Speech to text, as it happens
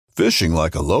Fishing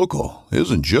like a local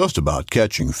isn't just about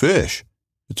catching fish.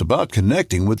 It's about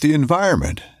connecting with the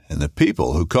environment and the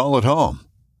people who call it home.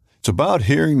 It's about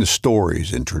hearing the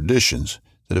stories and traditions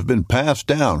that have been passed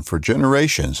down for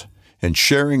generations and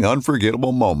sharing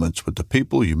unforgettable moments with the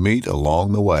people you meet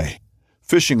along the way.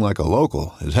 Fishing like a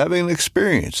local is having an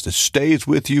experience that stays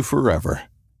with you forever.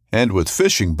 And with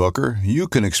Fishing Booker, you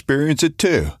can experience it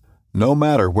too, no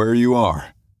matter where you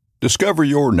are. Discover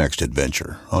your next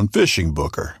adventure on Fishing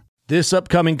Booker. This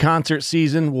upcoming concert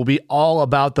season will be all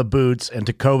about the boots, and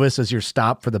Tecovas is your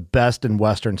stop for the best in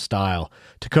Western style.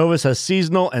 Tecovas has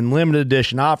seasonal and limited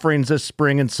edition offerings this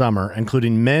spring and summer,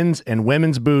 including men's and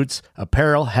women's boots,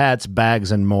 apparel, hats,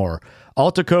 bags, and more.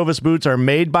 All Tecovas boots are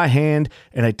made by hand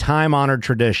in a time-honored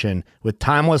tradition with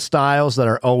timeless styles that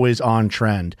are always on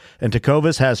trend. And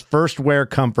Tecovas has first wear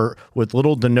comfort with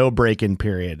little to no break-in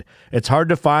period. It's hard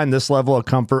to find this level of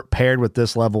comfort paired with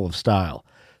this level of style.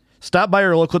 Stop by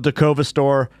your local Tecovas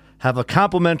store, have a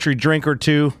complimentary drink or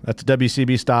two, that's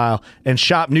WCB style, and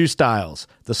shop new styles.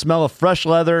 The smell of fresh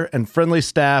leather and friendly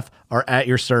staff are at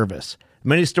your service.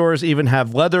 Many stores even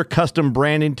have leather custom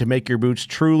branding to make your boots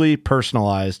truly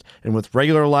personalized. And with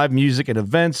regular live music and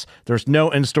events, there's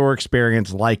no in-store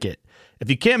experience like it.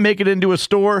 If you can't make it into a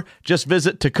store, just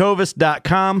visit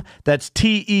tecovas.com. That's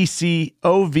TECOVAS.com.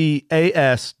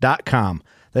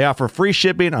 They offer free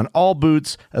shipping on all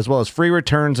boots, as well as free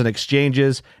returns and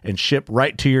exchanges, and ship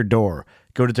right to your door.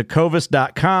 Go to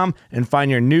tecovas.com and find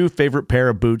your new favorite pair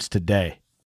of boots today.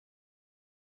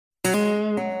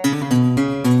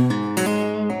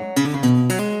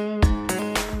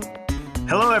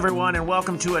 Hello, everyone, and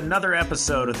welcome to another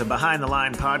episode of the Behind the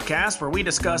Line podcast, where we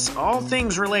discuss all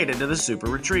things related to the Super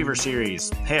Retriever series.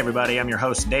 Hey, everybody, I'm your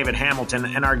host, David Hamilton,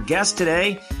 and our guest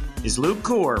today is Luke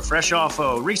Coor, fresh off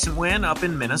a recent win up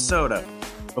in Minnesota.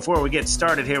 Before we get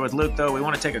started here with Luke, though, we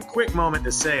want to take a quick moment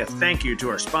to say a thank you to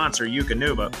our sponsor,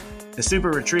 Eukanuba. The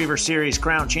Super Retriever Series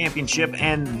Crown Championship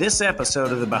and this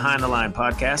episode of the Behind the Line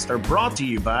podcast are brought to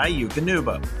you by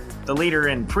Eukanuba, the leader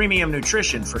in premium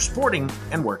nutrition for sporting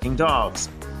and working dogs.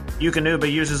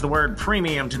 Eukanuba uses the word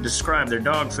premium to describe their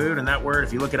dog food, and that word,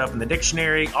 if you look it up in the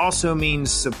dictionary, also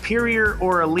means superior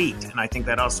or elite, and I think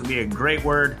that'd also be a great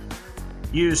word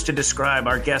used to describe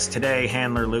our guest today,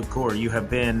 handler Luke Coor. You have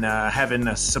been having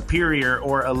a superior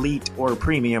or elite or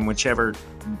premium, whichever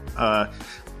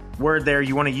word there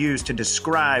you want to use to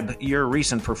describe your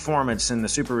recent performance in the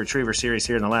Super Retriever series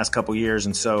here in the last couple years.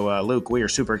 And so, Luke, we are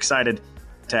super excited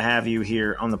to have you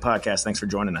here on the podcast. Thanks for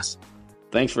joining us.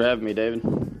 Thanks for having me, David.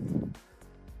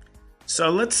 So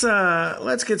let's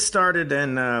get started,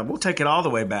 and we'll take it all the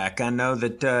way back. I know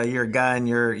that you're a guy in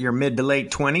your mid to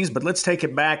late 20s, but let's take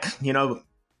it back,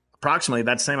 approximately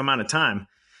that same amount of time.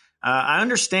 I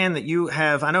understand that you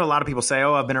have, I know a lot of people say,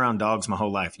 oh, I've been around dogs my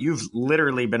whole life. You've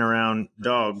literally been around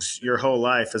dogs your whole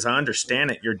life. As I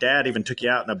understand it, your dad even took you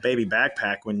out in a baby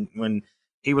backpack when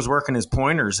he was working his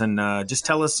pointers. And just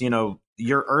tell us,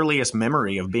 your earliest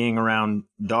memory of being around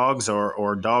dogs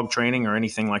or dog training or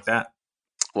anything like that.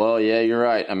 Well, yeah, you're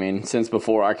right. I mean, since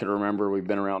before I could remember, we've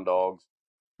been around dogs.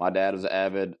 My dad was an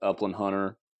avid upland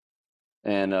hunter.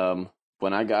 And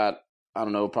when I got,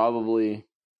 probably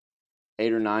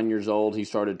 8 or 9 years old, he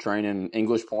started training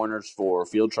English pointers for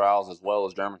field trials as well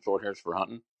as German Shorthairs for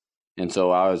hunting. And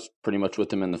so I was pretty much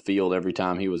with him in the field every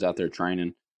time he was out there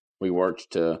training. We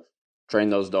worked to train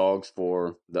those dogs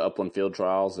for the upland field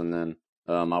trials, and then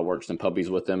I worked some puppies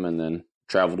with him and then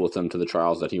traveled with him to the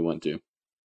trials that he went to.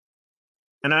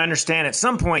 And I understand at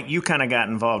some point you kind of got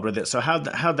involved with it. So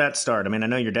how'd that start? I mean, I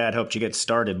know your dad helped you get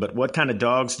started, but what kind of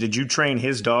dogs did you train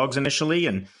his dogs initially?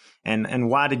 And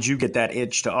why did you get that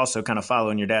itch to also kind of follow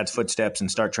in your dad's footsteps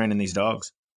and start training these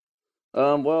dogs?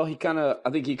 Well, I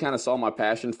think he kind of saw my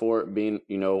passion for it being,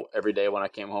 every day when I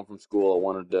came home from school, I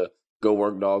wanted to go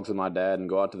work dogs with my dad and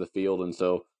go out to the field. And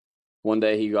so one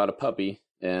day he got a puppy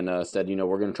and said,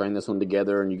 we're going to train this one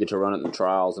together and you get to run it in the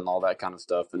trials and all that kind of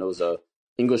stuff. And it was a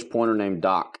English pointer named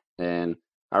Doc, and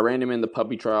I ran him in the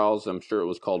puppy trials. I'm sure it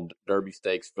was called Derby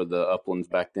Stakes for the uplands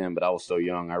back then, but I was so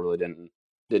young I really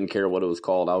didn't care what it was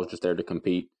called. I was just there to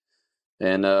compete.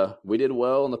 And we did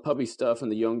well in the puppy stuff and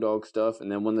the young dog stuff.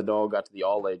 And then when the dog got to the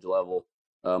all age level,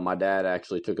 my dad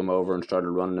actually took him over and started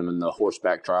running him in the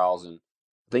horseback trials, and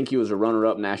I think he was a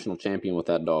runner-up national champion with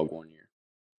that dog one year.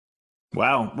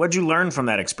 Wow. What'd you learn from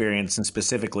that experience, and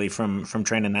specifically from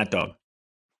training that dog?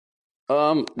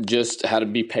 Just how to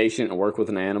be patient and work with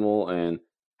an animal, and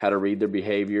how to read their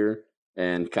behavior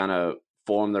and kind of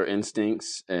form their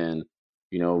instincts, and,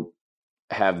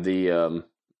 have the,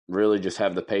 really just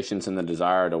have the patience and the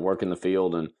desire to work in the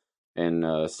field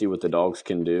and see what the dogs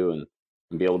can do and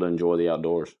be able to enjoy the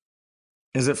outdoors.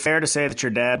 Is it fair to say that your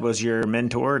dad was your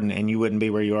mentor and you wouldn't be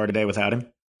where you are today without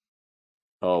him?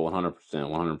 Oh, 100%,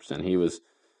 100%. He was,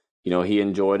 he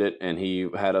enjoyed it, and he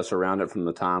had us around it from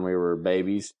the time we were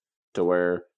babies to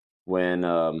where when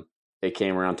it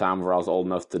came around time where I was old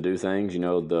enough to do things,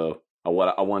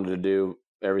 what I wanted to do,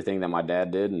 everything that my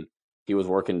dad did, and he was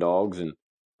working dogs, and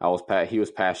he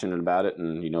was passionate about it,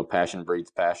 and passion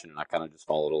breeds passion, and I kind of just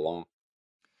followed along.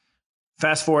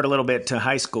 Fast forward a little bit to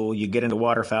high school, you get into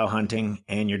waterfowl hunting,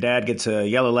 and your dad gets a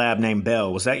yellow lab named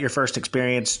Belle. Was that your first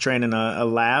experience training a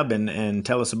lab? And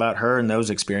tell us about her and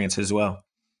those experiences as well.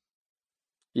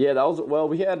 Yeah,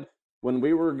 we had, when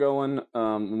we were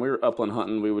upland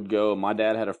hunting, we would go, my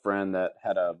dad had a friend that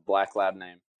had a black lab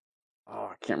name.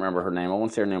 Oh, I can't remember her name. I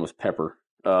want to say her name was Pepper.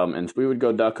 And we would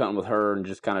go duck hunting with her and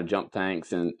just kind of jump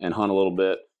tanks and hunt a little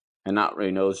bit and not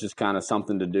really know. It's just kind of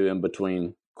something to do in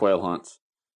between quail hunts.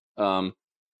 And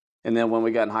then when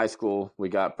we got in high school, we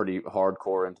got pretty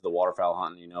hardcore into the waterfowl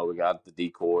hunting. We got the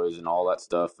decoys and all that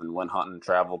stuff and went hunting,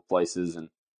 traveled places. And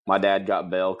my dad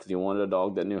got Belle because he wanted a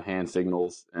dog that knew hand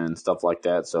signals and stuff like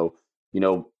that. So,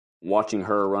 watching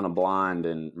her run a blind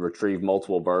and retrieve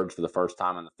multiple birds for the first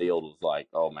time in the field was like,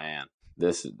 oh man,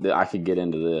 I could get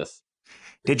into this.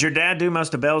 Did your dad do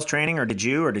most of Belle's training, or did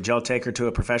y'all take her to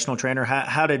a professional trainer?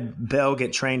 How did Belle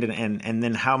get trained, and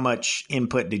then how much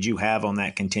input did you have on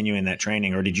that, continuing that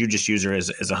training, or did you just use her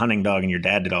as a hunting dog and your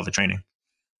dad did all the training?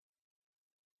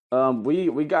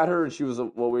 We got her, and she was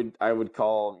I would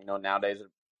call, nowadays I'd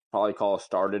probably call a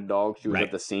started dog. She was right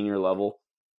at the senior level.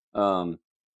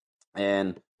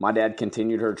 And my dad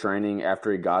continued her training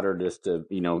after he got her just to,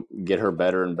 get her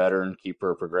better and better and keep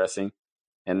her progressing.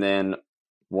 And then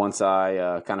once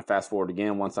I kind of fast forward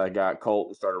again, once I got Colt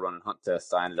and started running hunt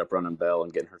tests, I ended up running Belle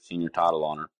and getting her senior title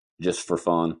on her just for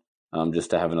fun,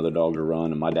 just to have another dog to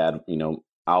run. And my dad,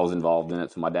 I was involved in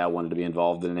it, so my dad wanted to be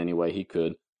involved in it any way he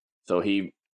could. So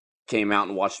he came out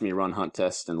and watched me run hunt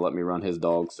tests and let me run his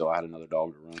dog, so I had another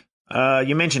dog to run.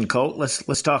 You mentioned Colt.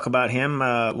 Let's talk about him.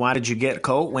 Why did you get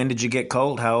Colt? When did you get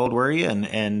Colt? How old were you?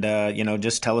 And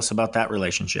just tell us about that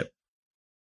relationship.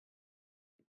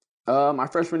 My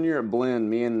freshman year at Blinn,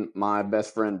 me and my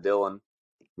best friend Dylan,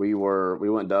 we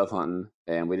went dove hunting,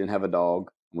 and we didn't have a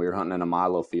dog. We were hunting in a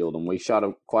milo field, and we shot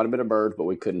quite a bit of birds, but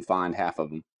we couldn't find half of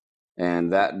them.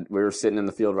 And we were sitting in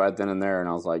the field right then and there, and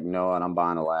I was like, no, and I'm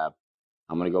buying a lab.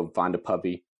 I'm going to go find a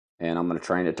puppy, and I'm going to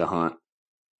train it to hunt.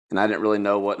 And I didn't really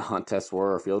know what hunt tests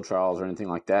were or field trials or anything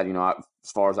like that.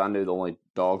 As far as I knew, the only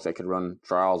dogs that could run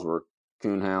trials were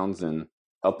coonhounds and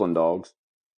upland dogs.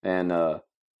 And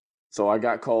so I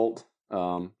got Colt,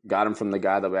 got him from the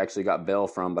guy that we actually got Belle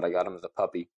from, but I got him as a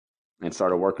puppy and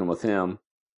started working with him.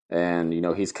 And,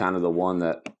 he's kind of the one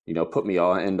that, put me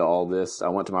into all this. I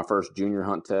went to my first junior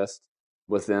hunt test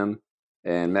with him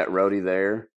and met Rody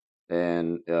there.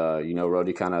 And,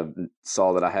 Rody kind of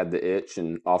saw that I had the itch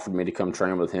and offered me to come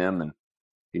train with him. And,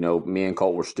 me and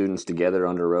Colt were students together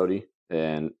under Rody.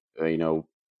 And,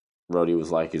 Rody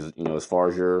was like, as far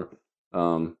as your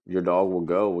dog will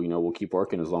go, we'll keep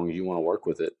working as long as you want to work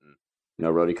with it.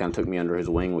 And, Rody kind of took me under his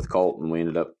wing with Colt, and we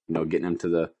ended up, getting him to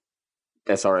the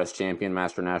SRS champion,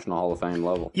 Master National Hall of Fame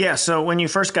level. Yeah. So when you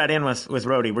first got in with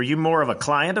Rody, were you more of a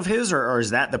client of his, or is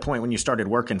that the point when you started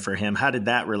working for him? How did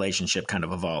that relationship kind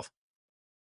of evolve?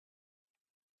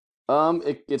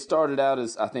 It started out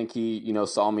as, I think he,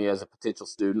 saw me as a potential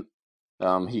student.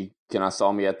 He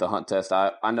saw me at the hunt test.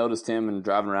 I noticed him and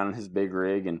driving around in his big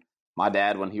rig, and my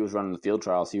dad, when he was running the field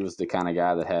trials, he was the kind of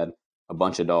guy that had a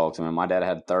bunch of dogs. I mean, my dad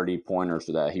had 30 pointers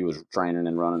that he was training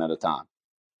and running at a time.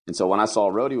 And so when I saw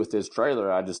Rody with his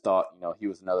trailer, I just thought, he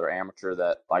was another amateur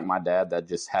that, like my dad, that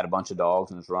just had a bunch of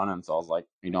dogs and was running. So I was like,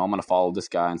 I'm going to follow this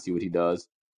guy and see what he does.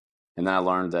 And then I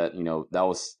learned that, that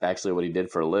was actually what he did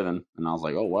for a living. And I was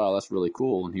like, oh, wow, that's really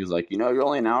cool. And he was like, you're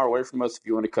only an hour away from us if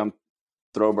you want to come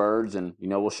throw birds. And,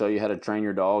 we'll show you how to train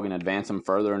your dog and advance them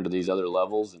further into these other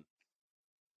levels. And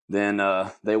then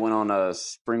they went on a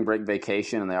spring break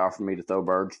vacation, and they offered me to throw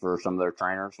birds for some of their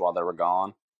trainers while they were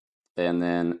gone. And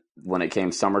then when it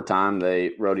came summertime,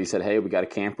 Rody said, hey, we got a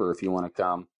camper if you want to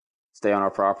come stay on our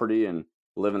property and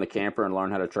live in the camper and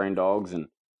learn how to train dogs and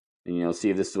see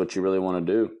if this is what you really want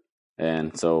to do.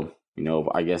 And so,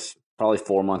 I guess probably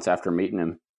 4 months after meeting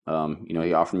him,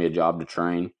 he offered me a job to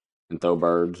train and throw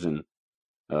birds, and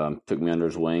took me under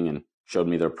his wing and showed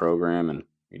me their program and,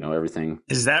 everything.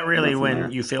 Is that really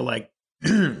when you feel like,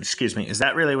 excuse me, is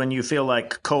that really when you feel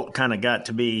like Colt kind of got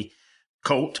to be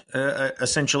Colt,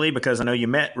 essentially, because I know you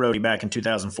met Rody back in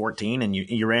 2014 and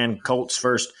you ran Colt's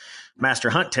first Master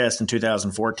Hunt test in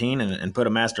 2014 and put a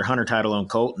Master Hunter title on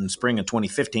Colt in spring of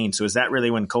 2015. So is that really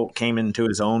when Colt came into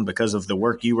his own because of the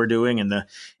work you were doing and the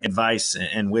advice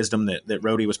and wisdom that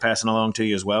Rody was passing along to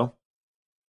you as well?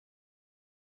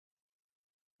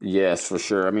 Yes, for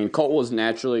sure. I mean, Colt's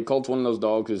one of those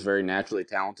dogs who's very naturally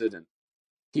talented, and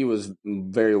he was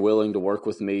very willing to work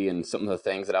with me and some of the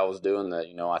things that I was doing that,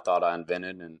 I thought I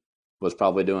invented and was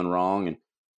probably doing wrong. And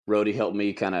Rody helped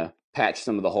me kind of patch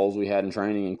some of the holes we had in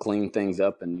training and clean things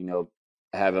up and,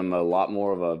 have him a lot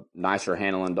more of a nicer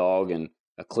handling dog and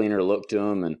a cleaner look to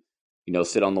him and,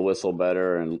 sit on the whistle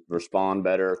better and respond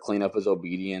better, clean up his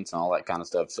obedience and all that kind of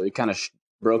stuff. So he kind of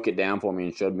broke it down for me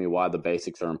and showed me why the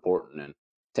basics are important and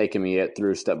taking me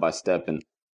through step by step. And,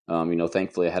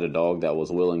 thankfully I had a dog that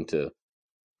was willing to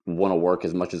want to work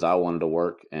as much as I wanted to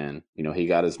work. And, he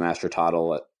got his master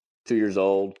title at 2 years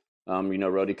old.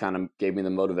 Rody kind of gave me the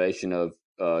motivation of,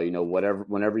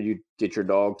 whenever you get your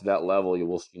dog to that level,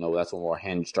 that's when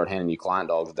we'll start handing you client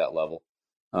dogs at that level.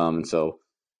 And so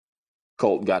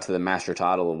Colt got to the master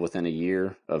title within a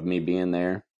year of me being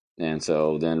there. And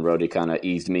so then Rody kind of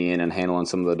eased me in and handling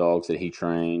some of the dogs that he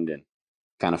trained and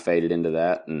kind of faded into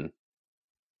that. And,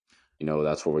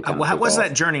 that's where we kind of what was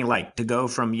that journey like to go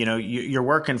from, you're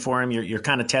working for him, you're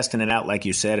kind of testing it out, like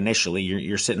you said initially,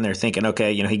 you're sitting there thinking,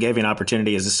 okay, he gave you an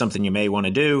opportunity. Is this something you may want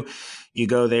to do? You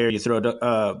go there, you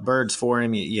throw birds for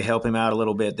him, you help him out a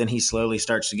little bit. Then he slowly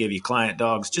starts to give you client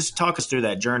dogs. Just talk us through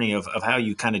that journey of how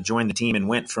you kind of joined the team and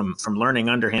went from learning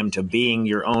under him to being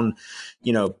your own,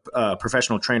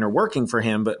 professional trainer working for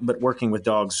him, but working with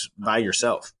dogs by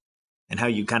yourself. And how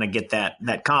you kind of get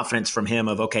that confidence from him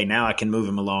of, okay, now I can move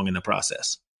him along in the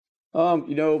process.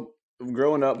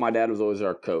 Growing up, my dad was always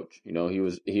our coach.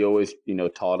 He always,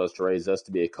 taught us to raise us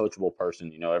to be a coachable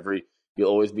person. You'll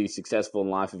always be successful in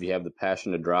life if you have the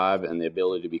passion to drive and the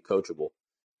ability to be coachable.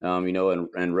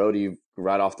 And Rody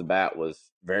right off the bat was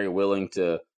very willing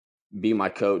to be my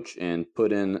coach and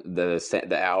put in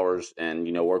the hours and,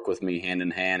 work with me hand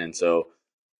in hand. And so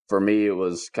for me, it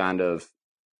was kind of,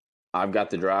 I've got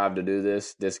the drive to do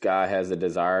this. This guy has the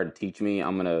desire to teach me.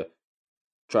 I'm going to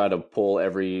try to pull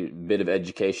every bit of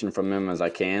education from him as I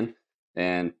can.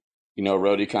 And,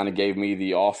 Rody kind of gave me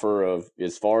the offer of,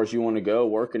 as far as you want to go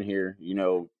working here,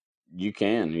 you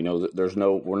can, there's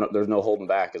no holding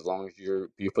back. As long as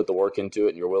you put the work into it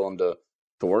and you're willing to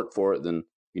work for it, then,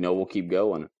 we'll keep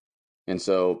going. And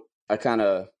so I kind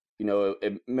of,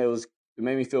 it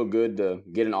made me feel good to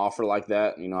get an offer like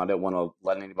that. I didn't want to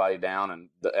let anybody down, and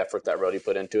the effort that Rody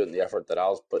put into it and the effort that I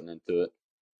was putting into it.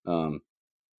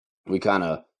 We kind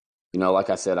of, like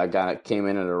I said, I came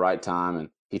in at the right time, and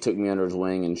he took me under his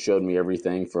wing and showed me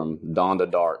everything from dawn to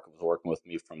dark. He was working with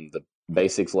me from the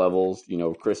basics levels.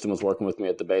 Kristen was working with me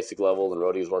at the basic level, and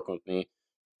Rody was working with me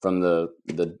from the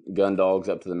gun dogs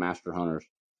up to the master hunters.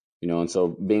 And so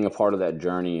being a part of that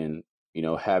journey and,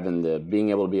 being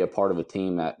able to be a part of a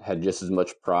team that had just as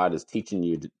much pride as teaching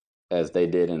you as they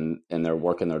did in their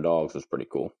working their dogs was pretty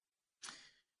cool.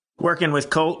 Working with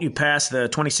Colt, you passed the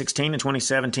 2016 and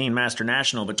 2017 Master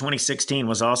National, but 2016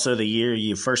 was also the year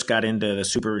you first got into the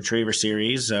Super Retriever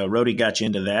Series. Rody got you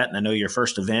into that, and I know your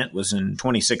first event was in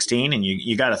 2016, and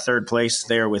you got a third place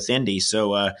there with Indy.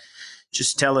 So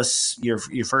just tell us your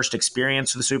first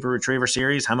experience with the Super Retriever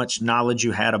Series, how much knowledge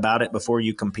you had about it before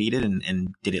you competed,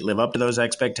 and did it live up to those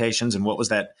expectations, and what was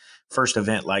that first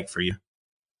event like for you?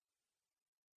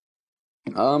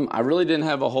 I really didn't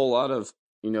have a whole lot of,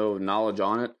 knowledge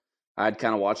on it. I'd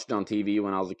kind of watched it on TV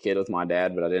when I was a kid with my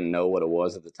dad, but I didn't know what it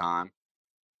was at the time.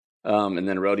 And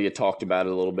then Rody had talked about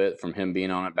it a little bit from him being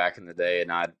on it back in the day, and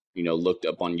I'd, looked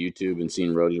up on YouTube and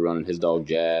seen Rody running his dog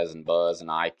Jazz and Buzz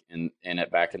and Ike in it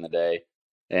back in the day.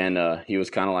 And he was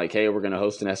kind of like, hey, we're going to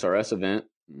host an SRS event.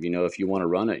 If you want to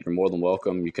run it, you're more than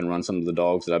welcome. You can run some of the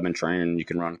dogs that I've been training. You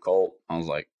can run Colt. I was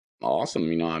like, awesome.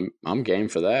 I'm game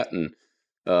for that. And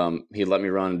he let me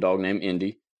run a dog named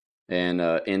Indy. And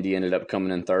Indy ended up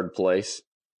coming in third place.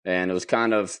 And it was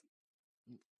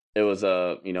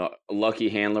a lucky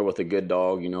handler with a good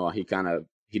dog.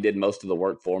 He did most of the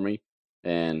work for me.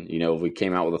 And, we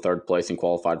came out with a third place and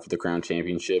qualified for the Crown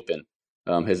Championship.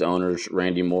 And his owners,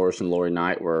 Randy Morris and Lori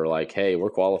Knight, were like, hey,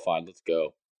 we're qualified. Let's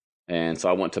go. And so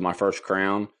I went to my first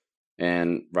Crown.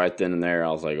 And right then and there, I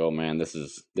was like, oh, man, this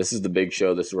is the big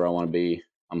show. This is where I want to be.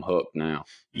 I'm hooked now.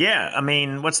 Yeah. I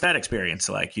mean, what's that experience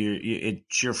like?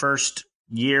 It's your first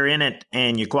year in it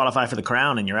and you qualify for the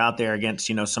Crown and you're out there against,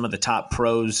 some of the top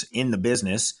pros in the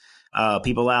business.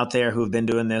 People out there who have been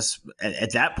doing this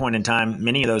at that point in time,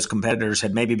 many of those competitors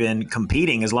had maybe been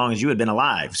competing as long as you had been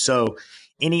alive. So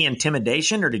any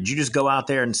intimidation, or did you just go out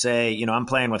there and say, I'm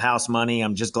playing with house money.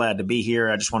 I'm just glad to be here.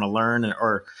 I just want to learn.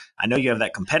 Or I know you have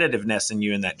that competitiveness in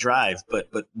you and that drive, but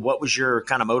what was your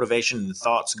kind of motivation and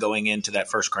thoughts going into that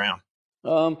first crown?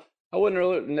 I wouldn't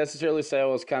really necessarily say I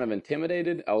was kind of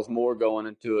intimidated. I was more going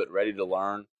into it ready to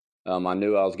learn. I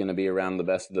knew I was going to be around the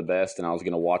best of the best, and I was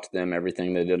going to watch them,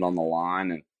 everything they did on the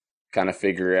line, and kind of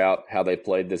figure out how they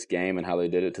played this game and how they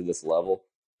did it to this level.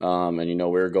 And, we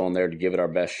were going there to give it our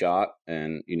best shot.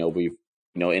 And,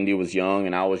 Indy was young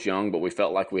and I was young, but we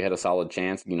felt like we had a solid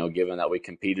chance, given that we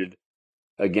competed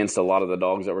against a lot of the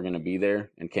dogs that were going to be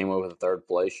there and came away with a third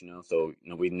place, So,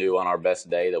 we knew on our best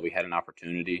day that we had an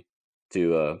opportunity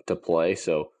to play.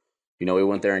 So, we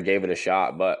went there and gave it a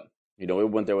shot, but, we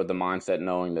went there with the mindset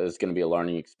knowing that it's going to be a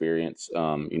learning experience.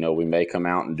 We may come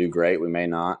out and do great. We may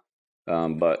not.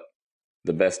 But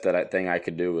the best thing I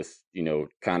could do was,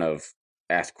 kind of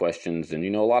ask questions. And,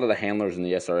 a lot of the handlers in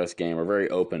the SRS game are very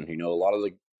open. A lot of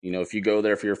the, if you go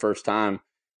there for your first time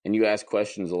and you ask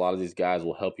questions, a lot of these guys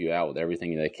will help you out with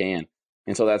everything they can.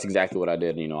 And so that's exactly what I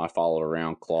did. I followed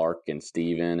around Clark and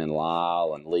Steven and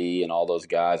Lyle and Lee and all those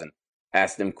guys and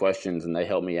asked them questions, and they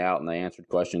helped me out and they answered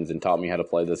questions and taught me how to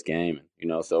play this game.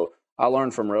 So I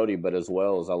learned from Rody, but as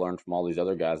well as I learned from all these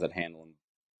other guys that handling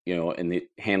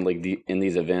in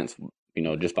these events,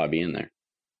 just by being there.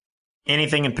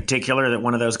 Anything in particular that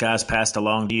one of those guys passed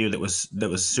along to you that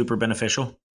was super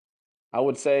beneficial? I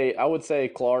would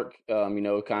say Clark,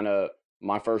 kind of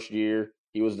my first year,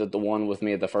 he was the one with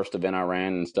me at the first event I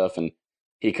ran and stuff. And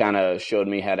he kind of showed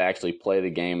me how to actually play the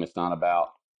game. It's not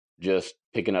about just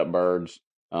picking up birds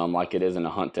like it is in a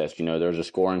hunt test. There's a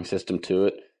scoring system to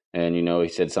it. And, he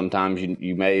said sometimes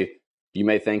you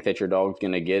may think that your dog's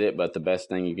going to get it, but the best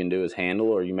thing you can do is handle,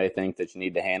 or you may think that you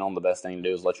need to handle, and the best thing to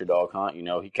do is let your dog hunt.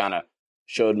 He kind of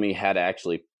showed me how to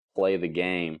actually play the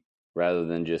game rather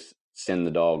than just send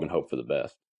the dog and hope for the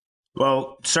best.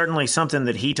 Well, certainly something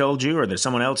that he told you or that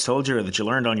someone else told you or that you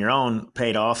learned on your own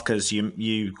paid off, because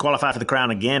you qualified for the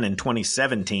crown again in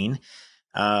 2017.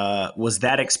 Was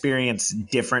that experience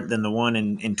different than the one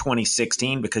in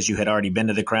 2016 because you had already been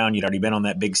to the crown, you'd already been on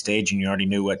that big stage, and you already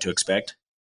knew what to expect?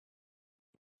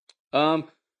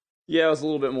 Yeah, it was a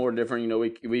little bit more different.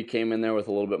 We came in there with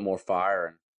a little bit more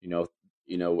fire, and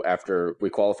after we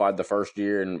qualified the first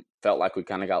year and felt like we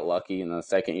kind of got lucky, and the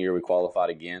second year we qualified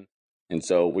again, and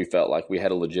so we felt like we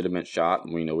had a legitimate shot,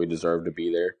 and we deserved to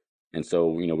be there, and so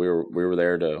we were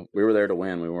there to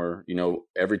win. We were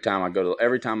every time I go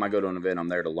to an event, I'm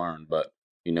there to learn, but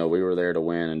we were there to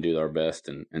win and do our best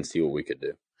and see what we could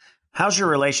do. How's your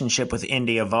relationship with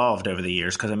Indy evolved over the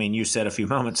years? Because, you said a few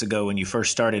moments ago when you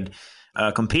first started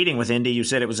competing with Indy, you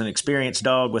said it was an experienced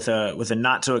dog with a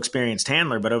not-so-experienced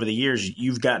handler. But over the years,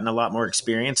 you've gotten a lot more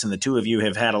experience, and the two of you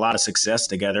have had a lot of success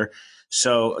together.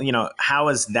 So, how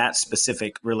is that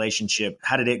specific relationship?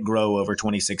 How did it grow over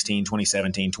 2016,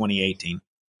 2017, 2018?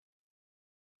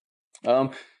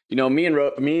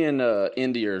 Me and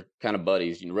Indy are kind of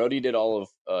buddies. Rody did all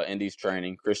of Indy's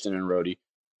training. Kristen and Rody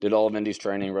did all of Indy's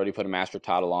training. Rody put a master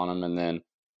title on him, and then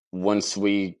once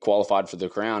we qualified for the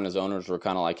crown, his owners were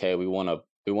kind of like, "Hey, we want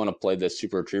to play this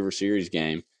Super Retriever Series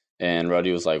game." And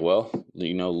Rody was like, "Well,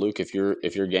 Luke, if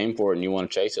you're game for it and you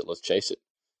want to chase it, let's chase it."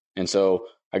 And so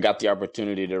I got the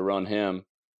opportunity to run him,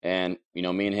 and me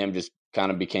and him just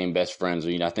kind of became best friends.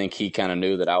 I think he kind of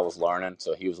knew that I was learning,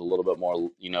 so he was a little bit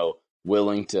more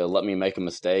willing to let me make a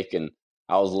mistake, and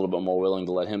I was a little bit more willing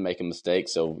to let him make a mistake.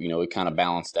 So it kind of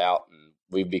balanced out, and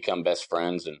we've become best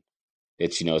friends, and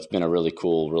it's it's been a really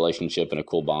cool relationship and a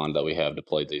cool bond that we have to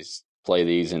play these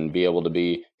and be able to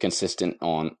be consistent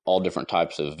on all different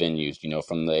types of venues,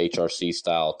 from the HRC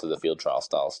style to the field trial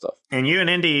style stuff. And you and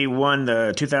Indy won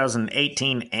the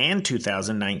 2018 and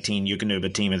 2019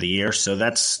 Eukanuba Team of the Year, so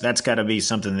that's got to be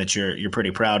something that you're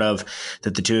pretty proud of,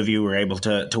 that the two of you were able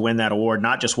to win that award,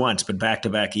 not just once, but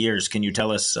back-to-back years. Can you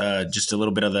tell us just a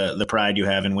little bit of the pride you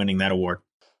have in winning that award?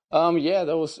 Yeah,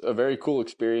 that was a very cool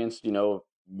experience,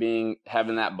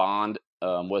 having that bond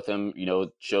with him,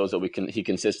 shows that he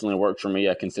consistently works for me.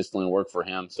 I consistently work for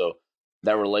him. So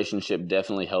that relationship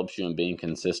definitely helps you in being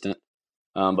consistent.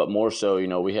 But more so,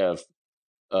 we have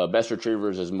Best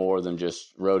Retrievers is more than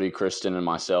just Rody, Kristen, and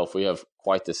myself. We have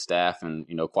quite the staff and,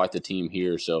 quite the team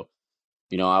here. So,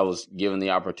 I was given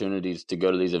the opportunities to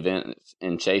go to these events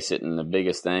and chase it. And the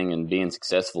biggest thing in being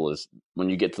successful is when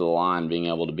you get to the line, being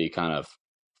able to be kind of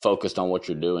focused on what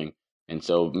you're doing. And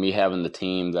so me having the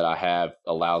team that I have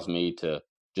allows me to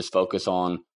just focus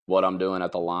on what I'm doing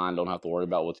at the line. Don't have to worry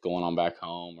about what's going on back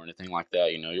home or anything like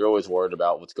that. You're always worried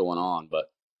about what's going on, but,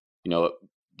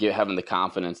 having the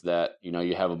confidence that,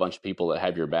 you have a bunch of people that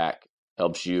have your back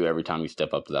helps you every time you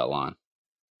step up to that line.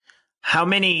 How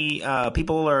many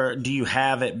people do you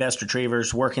have at Best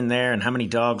Retrievers working there, and how many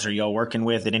dogs are y'all working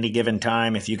with at any given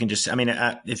time? If you can just,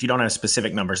 if you don't have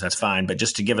specific numbers, that's fine. But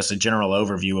just to give us a general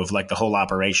overview of like the whole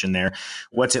operation there,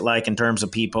 what's it like in terms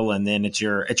of people? And then at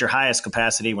your highest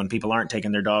capacity when people aren't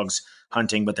taking their dogs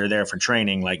hunting, but they're there for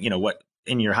training. Like, what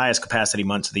in your highest capacity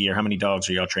months of the year, how many dogs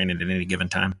are y'all training at any given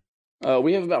time?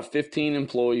 We have about 15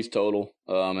 employees total,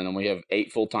 and then we have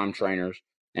 8 full-time trainers.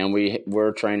 And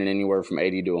we're training anywhere from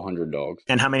 80 to 100 dogs.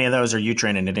 And how many of those are you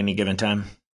training at any given time?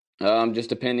 Just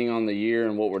depending on the year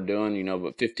and what we're doing,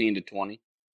 but 15 to 20.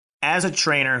 As a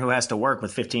trainer who has to work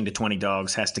with 15 to 20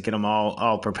 dogs, has to get them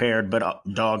all prepared, but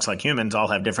dogs, like humans, all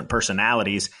have different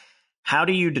personalities. How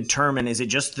do you determine, is it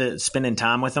just the spending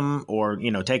time with them or,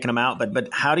 taking them out? But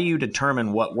how do you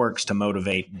determine what works to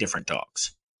motivate different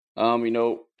dogs?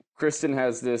 Kristen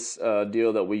has this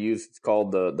deal that we use. It's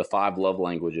called the 5 love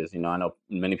languages. I know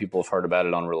many people have heard about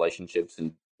it on relationships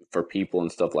and for people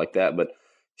and stuff like that, but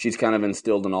she's kind of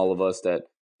instilled in all of us that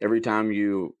every time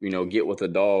you get with a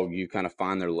dog, you kind of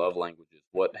find their love languages,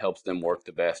 what helps them work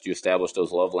the best. You establish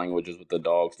those love languages with the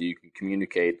dog so you can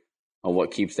communicate on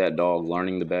what keeps that dog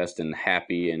learning the best and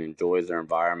happy and enjoys their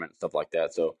environment and stuff like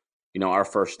that. So, our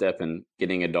first step in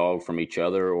getting a dog from each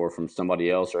other or from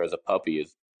somebody else or as a puppy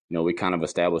is, we kind of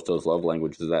establish those love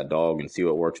languages of that dog and see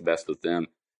what works best with them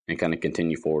and kind of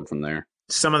continue forward from there.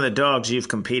 Some of the dogs you've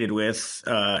competed with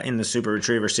in the Super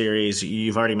Retriever series,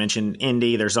 you've already mentioned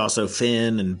Indy. There's also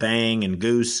Finn and Bang and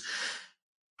Goose.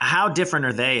 How different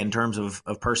are they in terms of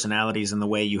personalities and the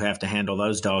way you have to handle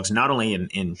those dogs, not only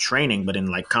in training, but in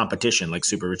like competition, like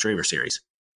Super Retriever series?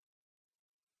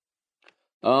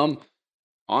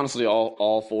 Honestly,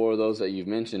 all 4 of those that you've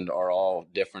mentioned are all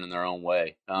different in their own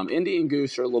way. Indy and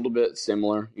Goose are a little bit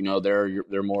similar.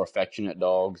 They're more affectionate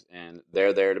dogs, and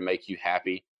they're there to make you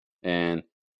happy, and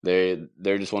they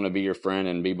just want to be your friend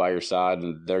and be by your side,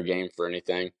 and they're game for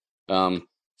anything.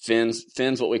 Finn's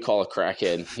what we call a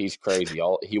crackhead. He's crazy.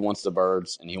 He wants the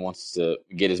birds, and he wants to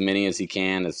get as many as he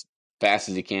can, as fast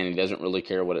as he can. He doesn't really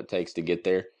care what it takes to get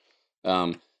there.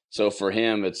 So for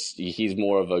him, he's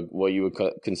more of what you would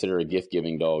consider a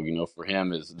gift-giving dog. For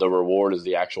him, is the reward is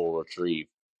the actual retrieve.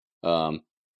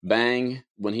 Bang,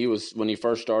 when he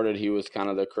first started, he was kind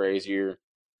of the crazier,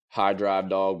 high-drive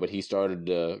dog, but he started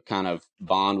to kind of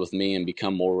bond with me and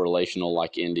become more relational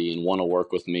like Indy and want to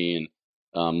work with me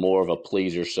and more of a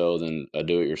pleaser than a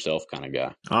do-it-yourself kind of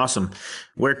guy. Awesome.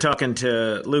 We're talking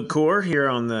to Luke Core here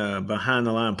on the Behind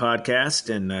the Line podcast,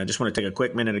 and I just want to take a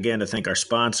quick minute again to thank our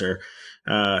sponsor.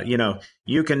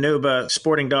 Eukanuba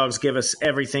Sporting Dogs give us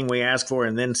everything we ask for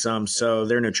and then some, so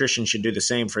their nutrition should do the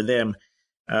same for them.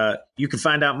 You can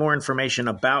find out more information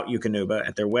about Eukanuba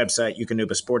at their website,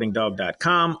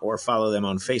 eukanubasportingdog.com, or follow them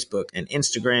on Facebook and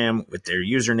Instagram with their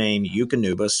username,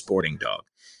 Eukanuba Sporting Dog.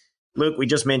 Luke, we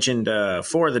just mentioned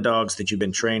 4 of the dogs that you've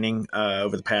been training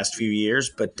over the past few years,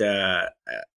 but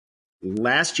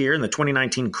last year in the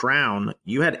 2019 Crown,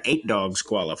 you had 8 dogs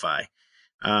qualify.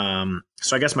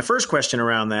 So I guess my first question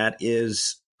around that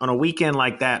is, on a weekend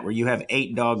like that where you have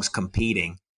 8 dogs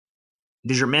competing,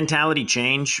 does your mentality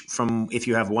change from if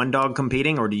you have 1 dog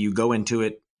competing, or do you go into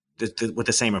it with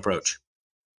the same approach?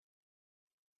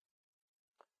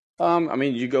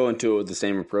 You go into it with the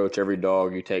same approach. Every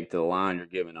dog you take to the line, you're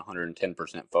given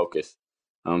 110% focus.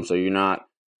 So you're not,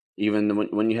 even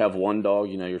when you have 1 dog,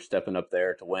 you're stepping up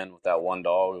there to win with that 1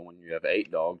 dog. And when you have 8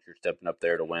 dogs, you're stepping up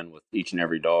there to win with each and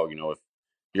every dog.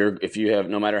 If you have,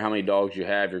 no matter how many dogs you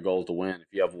have, your goal is to win. If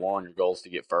you have 1, your goal is to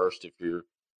get first. If you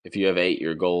have 8,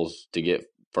 your goal is to get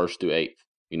first through 8th.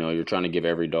 You're trying to give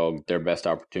every dog their best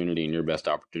opportunity and your best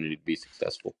opportunity to be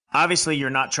successful. Obviously, you're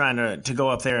not trying to go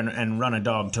up there and run a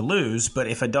dog to lose, but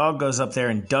if a dog goes up there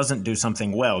and doesn't do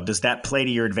something well, does that play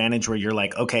to your advantage where you're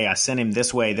like, okay, I sent him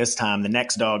this way this time, the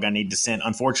next dog I need to send?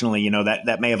 Unfortunately,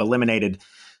 that may have eliminated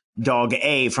dog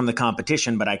A from the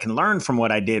competition, but I can learn from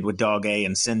what I did with dog A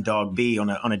and send dog B on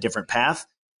a different path.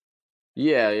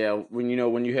 Yeah. When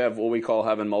you have what we call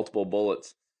having multiple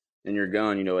bullets in your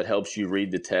gun, it helps you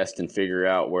read the test and figure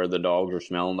out where the dogs are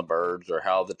smelling the birds or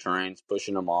how the terrain's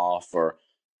pushing them off, or,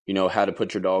 how to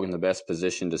put your dog in the best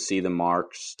position to see the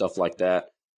marks, stuff like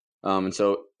that. And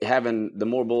so having the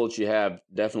more bullets you have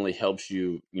definitely helps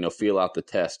you, feel out the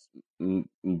test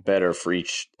better for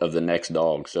each of the next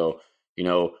dog. So,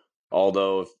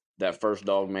 although if that first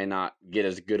dog may not get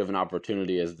as good of an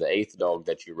opportunity as the 8th dog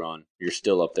that you run, you're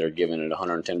still up there giving it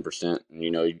 110%. And,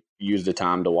 you use the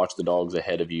time to watch the dogs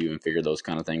ahead of you and figure those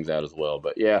kind of things out as well.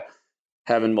 But yeah,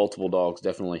 having multiple dogs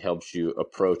definitely helps you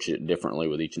approach it differently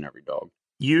with each and every dog.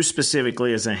 You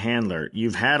specifically as a handler,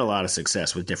 you've had a lot of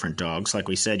success with different dogs. Like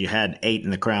we said, you had 8 in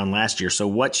the Crown last year. So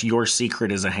what's your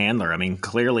secret as a handler? I mean,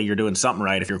 clearly you're doing something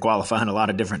right if you're qualifying a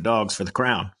lot of different dogs for the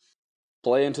Crown.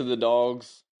 Play into the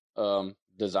dogs'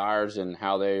 desires and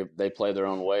how they play their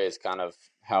own way is kind of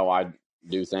how I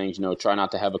do things. Try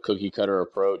not to have a cookie cutter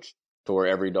approach to where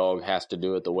every dog has to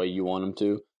do it the way you want them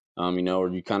to. Or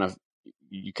you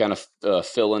kind of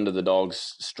fill into the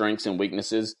dog's strengths and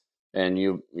weaknesses, and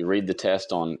you read the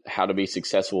test on how to be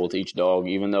successful with each dog,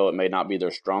 even though it may not be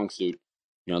their strong suit.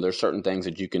 There's certain things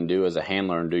that you can do as a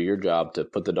handler and do your job to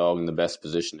put the dog in the best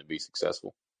position to be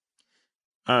successful.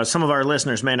 Some of our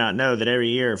listeners may not know that every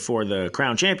year for the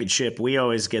Crown Championship, we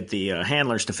always get the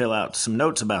handlers to fill out some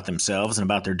notes about themselves and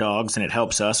about their dogs, and it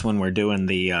helps us when we're doing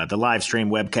the live stream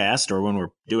webcast or when we're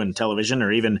doing television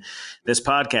or even this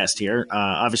podcast here.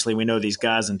 Obviously, we know these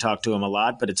guys and talk to them a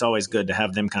lot, but it's always good to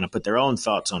have them kind of put their own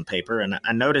thoughts on paper. And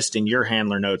I noticed in your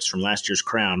handler notes from last year's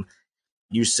Crown,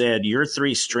 you said your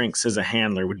 3 strengths as a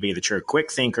handler would be that you're a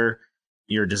quick thinker,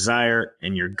 your desire,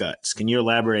 and your guts. Can you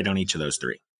elaborate on each of those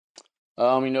 3?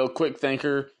 Quick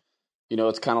thinker,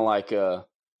 it's kind of like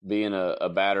being a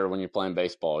batter when you're playing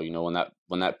baseball.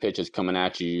 When that pitch is coming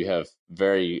at you, you have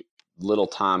very little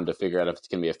time to figure out if it's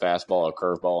going to be a fastball or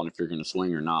curveball and if you're going to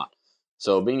swing or not.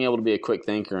 So being able to be a quick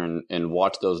thinker and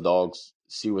watch those dogs,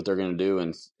 see what they're going to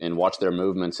do and watch their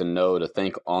movements and know to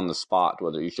think on the spot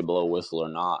whether you should blow a whistle or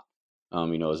not,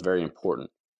 is very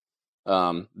important.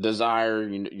 Desire,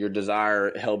 your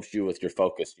desire helps you with your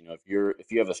focus.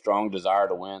 If you have a strong desire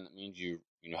to win, that means you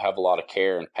have a lot of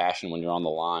care and passion when you're on the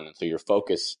line, and so your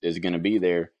focus is going to be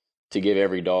there to give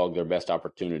every dog their best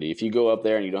opportunity. If you go up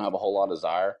there and you don't have a whole lot of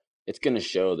desire, it's going to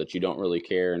show that you don't really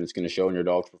care, and it's going to show in your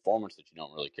dog's performance that you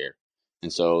don't really care.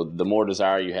 And so the more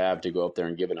desire you have to go up there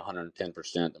and give it 110%,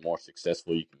 the more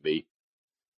successful you can be.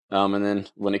 And then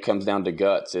when it comes down to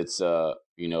guts, it's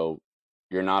you're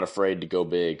not afraid to go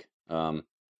big. In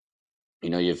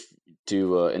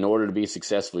order to be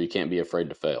successful, you can't be afraid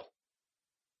to fail.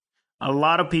 A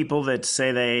lot of people that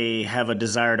say they have a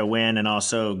desire to win and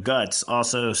also guts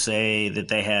also say that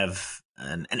they have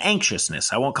an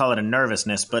anxiousness. I won't call it a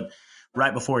nervousness, but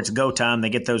right before it's go time, they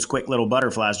get those quick little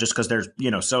butterflies just because they're,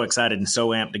 so excited and so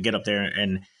amped to get up there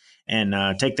and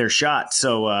take their shot.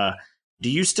 So, do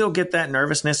you still get that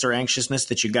nervousness or anxiousness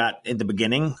that you got in the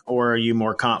beginning, or are you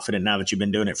more confident now that you've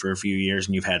been doing it for a few years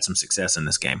and you've had some success in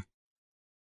this game?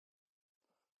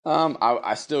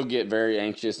 I still get very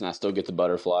anxious and I still get the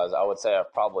butterflies. I would say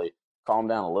I've probably calmed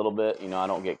down a little bit. I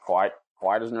don't get quite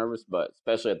as nervous, but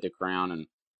especially at the Crown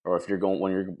or if you're going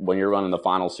when you're running the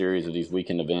final series of these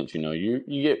weekend events,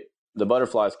 you get the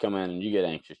butterflies come in and you get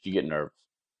anxious, you get nervous.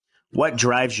 What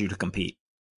drives you to compete?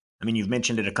 I mean, you've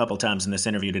mentioned it a couple times in this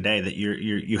interview today that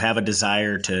you have a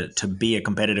desire to be a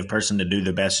competitive person, to do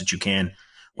the best that you can.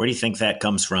 Where do you think that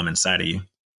comes from inside of you?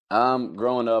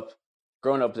 Growing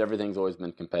up, everything's always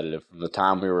been competitive. From the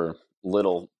time we were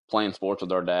little, playing sports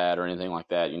with our dad or anything like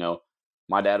that,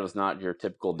 my dad was not your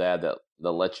typical dad that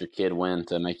lets your kid win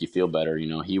to make you feel better.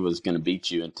 He was going to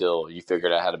beat you until you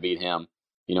figured out how to beat him.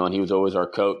 And he was always our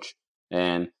coach.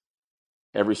 And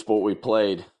every sport we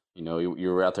played,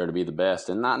 you were out there to be the best,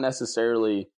 and not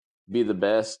necessarily be the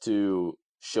best to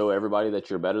show everybody that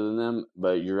you're better than them,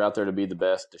 but you're out there to be the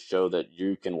best to show that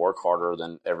you can work harder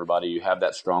than everybody. You have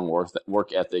that strong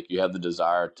work ethic. You have the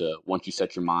desire to, once you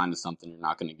set your mind to something, you're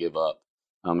not going to give up.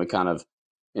 It kind of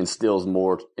instills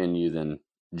more in you than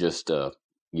just,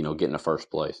 getting a first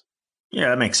place. Yeah,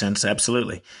 that makes sense.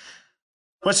 Absolutely.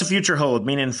 What's the future hold,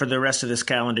 meaning for the rest of this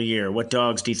calendar year? What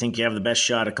dogs do you think you have the best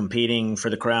shot of competing for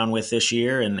the Crown with this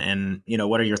year? And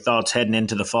what are your thoughts heading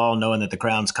into the fall, knowing that the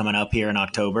Crown's coming up here in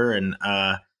October? And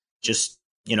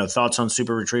thoughts on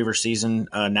Super Retriever season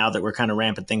now that we're kind of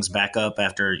ramping things back up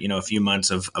after, a few months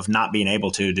of not being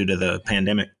able to due to the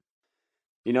pandemic?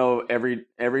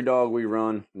 Every dog we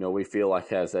run, we feel like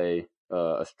has a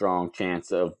strong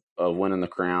chance of winning the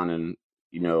Crown and,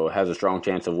 has a strong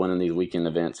chance of winning these weekend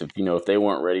events. If they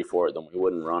weren't ready for it, then we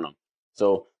wouldn't run them.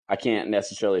 So I can't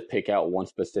necessarily pick out one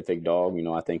specific dog.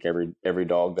 I think every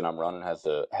dog that I'm running has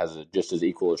a just as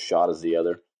equal a shot as the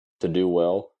other to do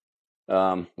well.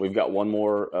 We've got one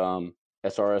more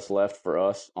SRS left for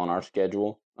us on our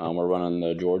schedule. We're running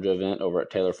the Georgia event over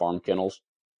at Taylor Farm Kennels,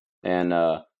 and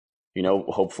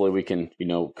hopefully we can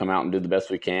come out and do the best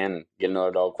we can and get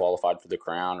another dog qualified for the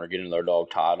Crown or get another dog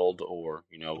titled or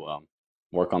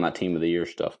work on that team of the year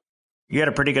stuff. You had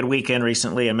a pretty good weekend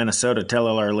recently in Minnesota. Tell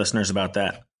all our listeners about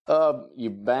that.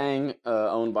 Bang,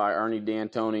 owned by Ernie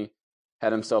D'Antoni,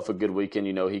 had himself a good weekend.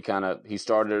 He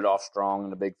started it off strong in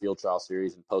the big field trial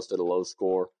series and posted a low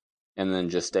score. and then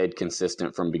just stayed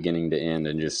consistent from beginning to end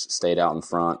and just stayed out in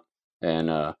front.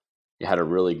 And he had a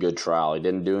really good trial. He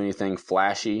didn't do anything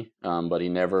flashy, but he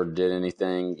never did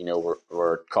anything,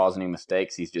 or causing any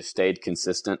mistakes. He's just stayed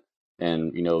consistent.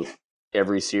 And,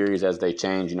 every series as they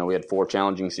change, we had 4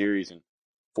 challenging series and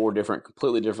 4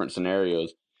 completely different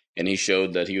scenarios. And he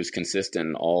showed that he was consistent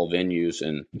in all venues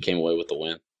and came away with the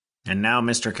win. And now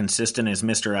Mr. Consistent is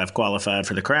Mr. I've qualified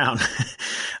for the crown.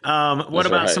 What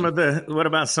about some of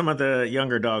the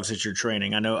younger dogs that you're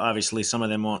training? I know obviously some of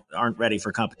them aren't ready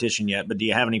for competition yet, but do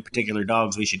you have any particular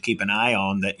dogs we should keep an eye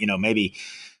on that, maybe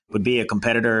would be a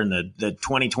competitor in the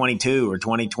 2022 or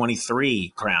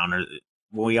 2023 crown? Or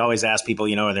we always ask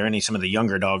people, are there some of the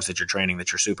younger dogs that you're training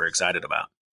that you're super excited about?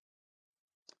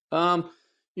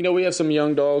 We have some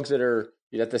young dogs that are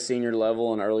at the senior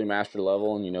level and early master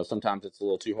level, and sometimes it's a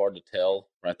little too hard to tell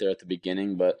right there at the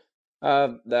beginning. But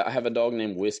I have a dog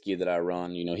named Whiskey that I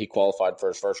run. He qualified for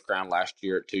his first crown last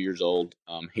year at 2 years old.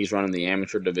 He's running the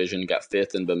amateur division, got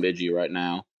 5th in Bemidji right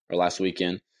now or last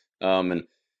weekend, and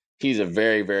he's a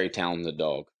very, very talented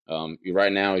dog.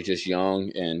 Right now he's just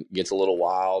young and gets a little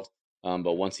wild,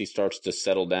 but once he starts to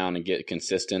settle down and get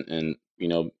consistent and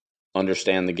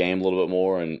understand the game a little bit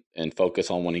more and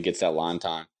focus on when he gets that line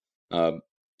time,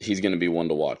 he's going to be one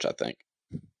to watch, I think.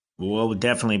 We'll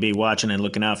definitely be watching and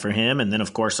looking out for him. And then,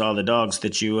 of course, all the dogs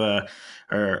that you are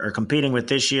competing with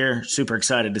this year. Super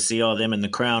excited to see all of them in the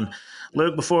crown.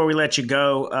 Luke, before we let you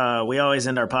go, we always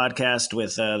end our podcast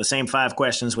with the same 5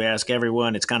 questions we ask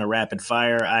everyone. It's kind of rapid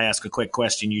fire. I ask a quick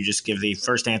question. You just give the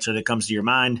first answer that comes to your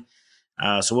mind.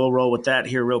 So we'll roll with that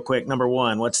here real quick. Number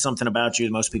 1, what's something about you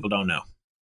that most people don't know?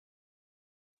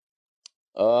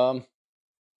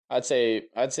 I'd say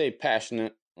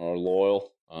passionate or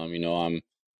loyal. When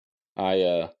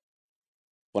I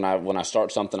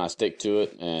start something, I stick to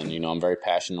it, and I'm very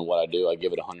passionate in what I do. I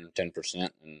give it 110%,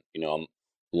 and I'm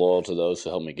loyal to those who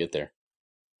help me get there.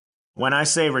 When I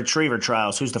say retriever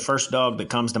trials, who's the first dog that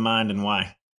comes to mind and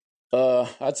why?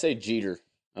 I'd say Jeter.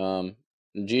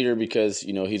 Jeter because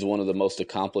he's one of the most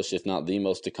accomplished, if not the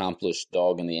most accomplished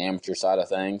dog in the amateur side of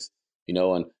things.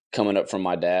 And coming up from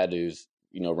my dad, who's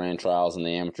ran trials in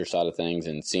the amateur side of things,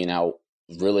 and seeing how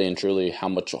really and truly how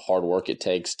much hard work it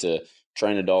takes to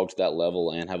train a dog to that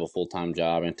level and have a full-time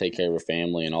job and take care of a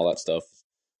family and all that stuff.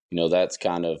 That's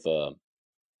kind of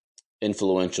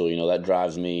influential. That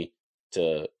drives me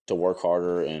to work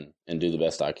harder and do the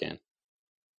best I can.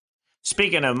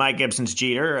 Speaking of Mike Gibson's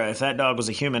Jeter, if that dog was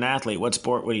a human athlete, what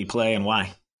sport would he play and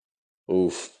why?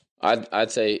 Oof.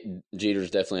 I'd say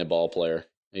Jeter's definitely a ball player.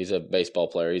 He's a baseball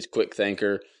player. He's a quick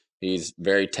thinker. He's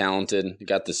very talented. He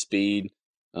got the speed,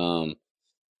 and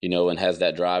has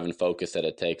that drive and focus that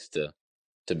it takes to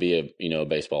be a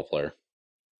baseball player.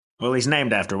 Well, he's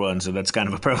named after one, so that's kind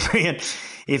of appropriate.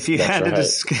 If you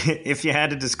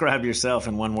had to describe yourself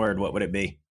in one word, what would it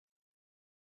be?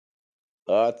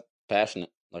 Passionate.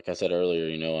 Like I said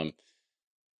earlier,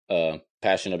 I'm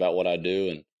passionate about what I do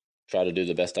and try to do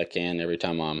the best I can every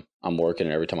time I'm working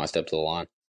and every time I step to the line.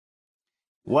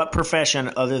 What profession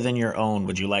other than your own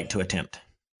would you like to attempt?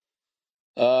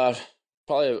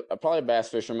 Probably a bass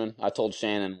fisherman. I told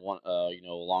Shannon a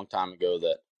long time ago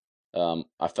that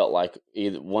I felt like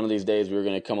either one of these days we were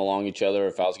going to come along each other,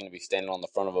 if I was going to be standing on the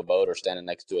front of a boat or standing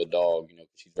next to a dog.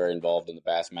 She's very involved in the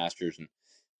Bassmasters, and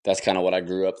that's kind of what I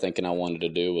grew up thinking I wanted to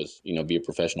do was be a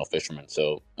professional fisherman.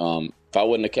 So if I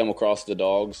wouldn't have come across the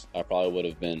dogs, I probably would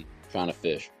have been trying to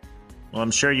fish. Well,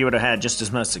 I'm sure you would have had just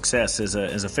as much success as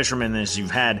a fisherman as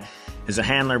you've had as a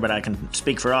handler, but I can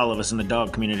speak for all of us in the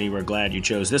dog community. We're glad you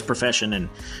chose this profession, and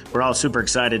we're all super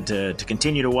excited to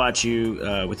continue to watch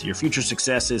you with your future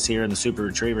successes here in the Super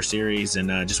Retriever Series,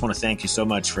 and I just want to thank you so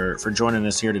much for joining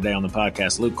us here today on the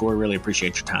podcast. Luke Corr, really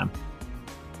appreciate your time.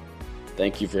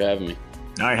 Thank you for having me.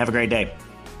 All right, have a great day.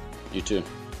 You too.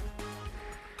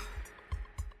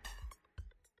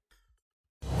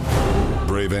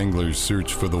 Brave anglers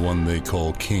search for the one they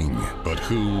call king, but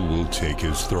who will take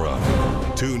his throne?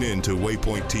 Tune in to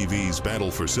Waypoint TV's Battle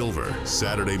for Silver,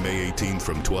 Saturday, May 18th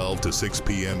from 12 to 6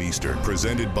 p.m. Eastern,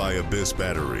 presented by Abyss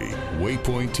Battery.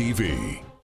 Waypoint TV.